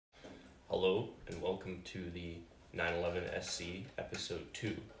Hello and welcome to the 911 SC episode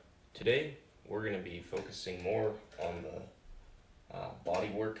 2. Today we're going to be focusing more on the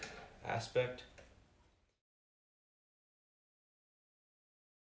bodywork aspect.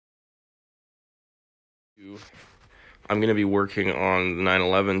 I'm going to be working on the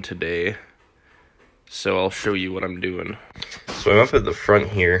 911 today, so I'll show you what I'm doing. So I'm up at the front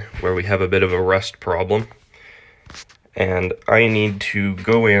here where we have a bit of a rust problem, and I need to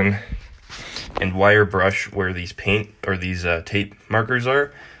go in and wire brush where these paint or these tape markers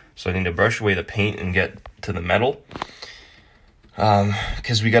are. So I need to brush away the paint and get to the metal,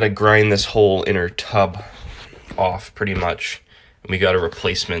 because we got to grind this whole inner tub off pretty much, and we got a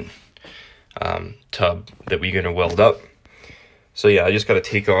replacement tub that we're going to weld up. So yeah, I just got to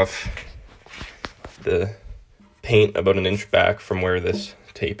take off the paint about an inch back from where this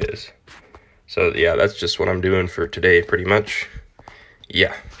tape is. So yeah, that's just what I'm doing for today pretty much.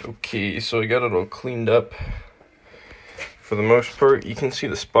 Yeah. Okay, so I got it all cleaned up. For the most part, you can see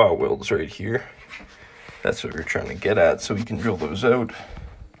the spot welds right here. That's what we're trying to get at, so we can drill those out.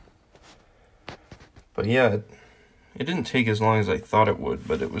 But yeah, it didn't take as long as I thought it would,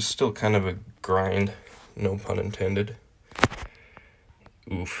 but it was still kind of a grind, no pun intended.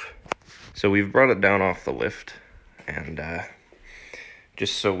 Oof. So we've brought it down off the lift, and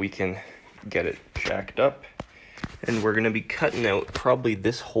just so we can get it jacked up. And we're going to be cutting out probably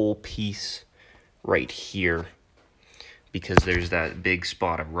this whole piece right here, because there's that big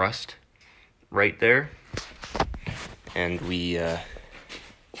spot of rust right there. And we have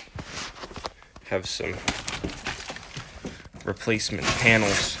some replacement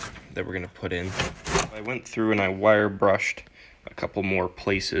panels that we're going to put in. I went through and I wire brushed a couple more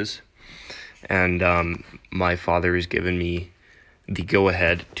places, and my father has given me the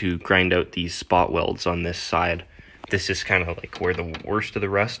go-ahead to grind out these spot welds on this side. This is kind of like where the worst of the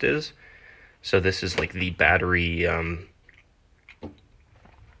rust is. So this is like the battery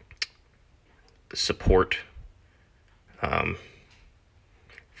support thingy.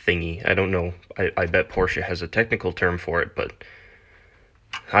 I don't know. I bet Porsche has a technical term for it, but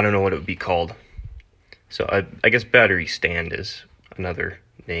I don't know what it would be called. So I guess battery stand is another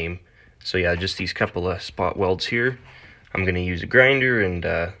name. So yeah, just these couple of spot welds here. I'm going to use a grinder, and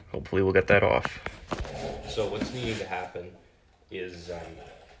hopefully we'll get that off. So what's needing to happen is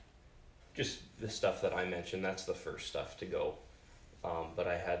just the stuff that I mentioned. That's the first stuff to go. But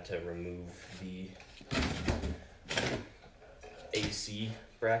I had to remove the AC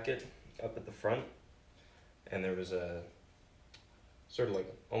bracket up at the front, and there was a sort of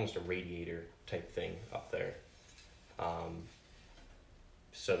like almost a radiator type thing up there,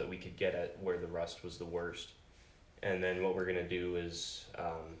 so that we could get at where the rust was the worst. And then what we're going to do is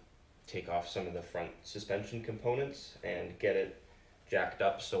take off some of the front suspension components and get it jacked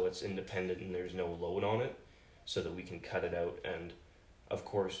up so it's independent and there's no load on it, so that we can cut it out. And of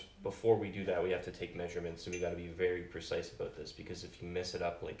course, before we do that, we have to take measurements, and we got to be very precise about this, because if you mess it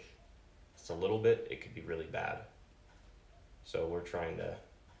up like it's a little bit, it could be really bad. So we're trying to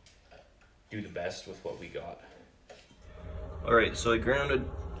do the best with what we got. Alright, so I grounded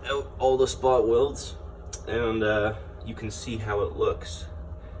out all the spot welds, and you can see how it looks.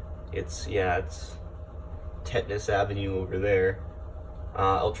 It's Tetanus Avenue over there.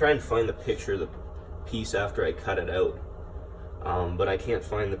 I'll try and find the picture of the piece after I cut it out, but I can't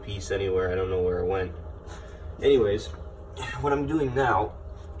find the piece anywhere. I don't know where it went. Anyways, what I'm doing now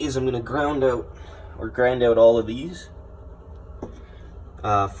is I'm gonna grind out all of these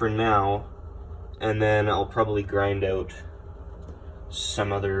for now, and then I'll probably grind out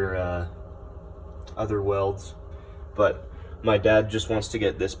some other welds. But my dad just wants to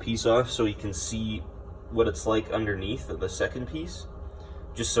get this piece off so he can see what it's like underneath of the second piece,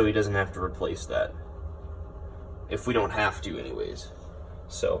 just so he doesn't have to replace that, if we don't have to anyways.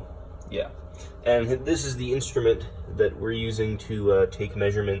 So yeah, and this is the instrument that we're using to take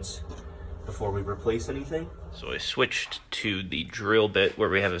measurements before we replace anything. So I switched to the drill bit, where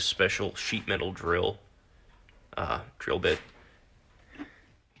we have a special sheet metal drill bit.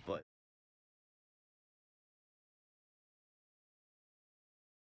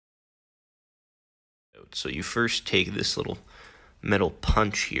 So you first take this little metal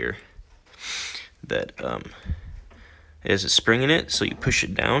punch here that has a spring in it, so you push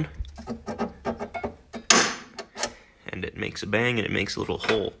it down and it makes a bang and it makes a little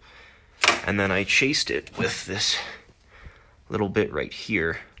hole. And then I chased it with this little bit right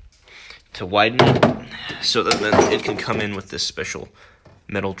here to widen it, so that then it can come in with this special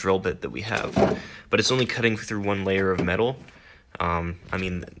metal drill bit that we have. But it's only cutting through one layer of metal, I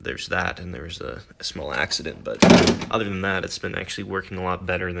mean, there's that, and there was a small accident, but other than that, it's been actually working a lot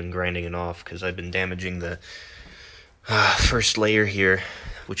better than grinding it off, because I've been damaging the first layer here,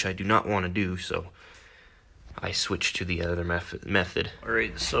 which I do not want to do, so I switched to the other method.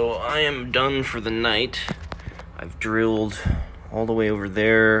 Alright, so I am done for the night. I've drilled all the way over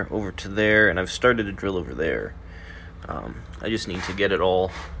there, over to there, and I've started to drill over there. I just need to get it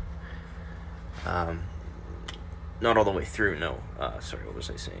all, not all the way through, no, sorry, what was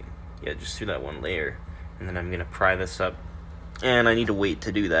I saying? Yeah, just through that one layer, and then I'm going to pry this up, and I need to wait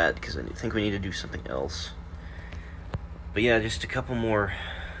to do that, because I think we need to do something else. But yeah, just a couple more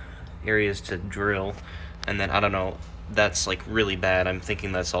areas to drill, and then, I don't know, that's like really bad. I'm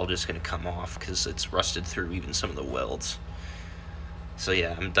thinking that's all just going to come off, because it's rusted through even some of the welds. So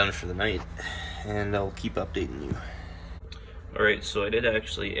yeah, I'm done for the night, and I'll keep updating you. Alright, so I did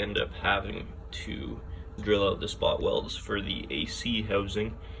actually end up having to drill out the spot welds for the AC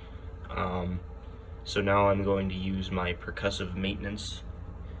housing. So now I'm going to use my percussive maintenance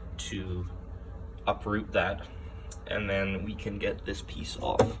to uproot that, and then we can get this piece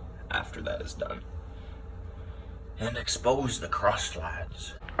off after that is done. And expose the cross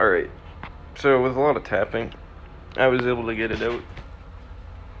slides. Alright, so with a lot of tapping, I was able to get it out.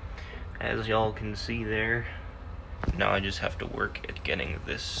 As y'all can see there, now I just have to work at getting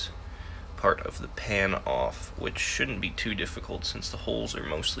this part of the pan off, which shouldn't be too difficult since the holes are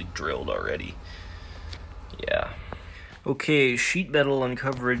mostly drilled already. Yeah. Okay, sheet metal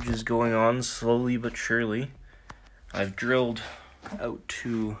uncoverage is going on slowly but surely. I've drilled out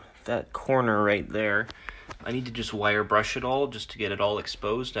to that corner right there. I need to just wire brush it all just to get it all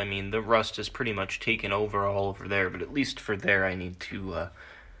exposed. I mean, the rust is pretty much taken over all over there, but at least for there I need to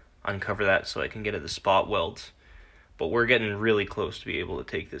uncover that so I can get at the spot welds. But we're getting really close to be able to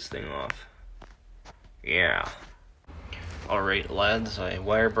take this thing off. Yeah. Alright lads, I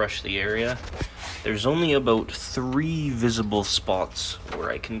wire brushed the area. There's only about 3 visible spots where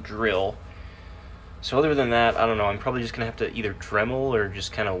I can drill. So other than that, I don't know, I'm probably just going to have to either Dremel or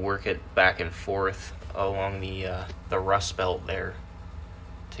just kind of work it back and forth along the rust belt there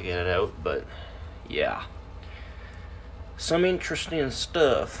to get it out, but yeah. Some interesting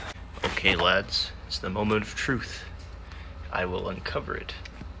stuff. Okay lads, it's the moment of truth. I will uncover it.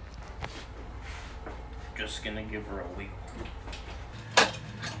 Just gonna give her a week.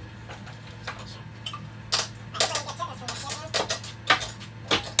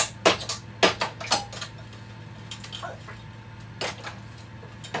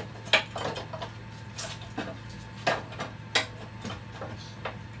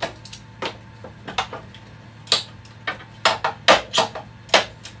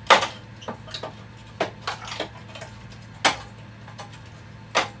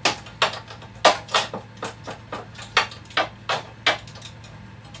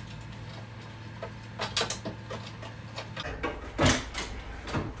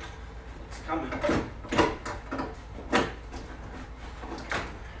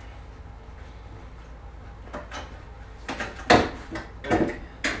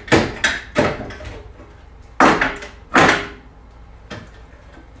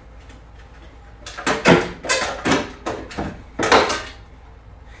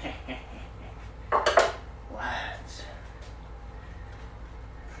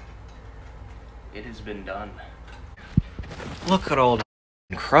 It has been done. Look at all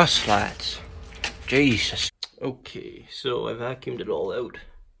the cross slats. Jesus. Okay, so I vacuumed it all out.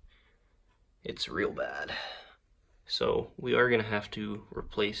 It's real bad. So we are gonna have to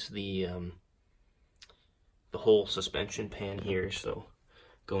replace the whole suspension pan here. So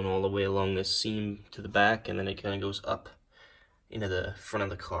going all the way along this seam to the back, and then it kind of goes up into the front of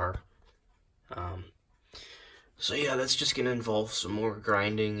the car. So yeah, that's just gonna involve some more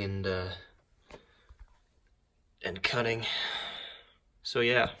grinding and cutting. So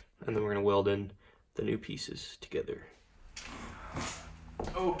yeah, and then we're gonna weld in the new pieces together.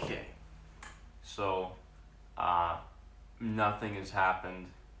 Okay, so nothing has happened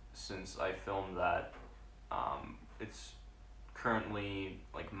since I filmed that. It's currently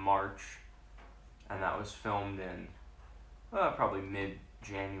like March, and that was filmed in probably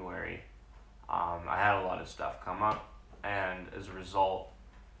mid-January. I had a lot of stuff come up, and as a result,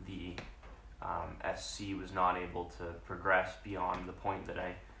 the SC was not able to progress beyond the point that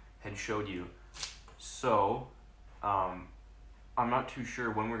I had showed you. So I'm not too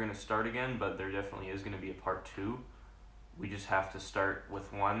sure when we're going to start again, but there definitely is going to be a part 2. We just have to start with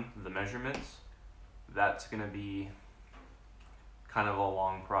the measurements. That's going to be kind of a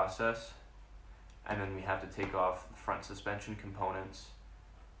long process, and then we have to take off the front suspension components,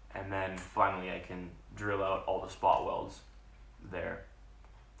 and then finally I can drill out all the spot welds. there.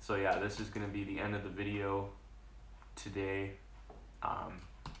 So yeah, this is gonna be the end of the video today.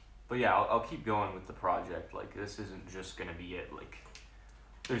 But yeah, I'll keep going with the project. Like, this isn't just gonna be it. Like,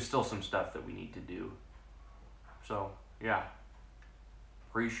 there's still some stuff that we need to do. So yeah,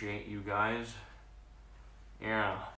 appreciate you guys. Yeah.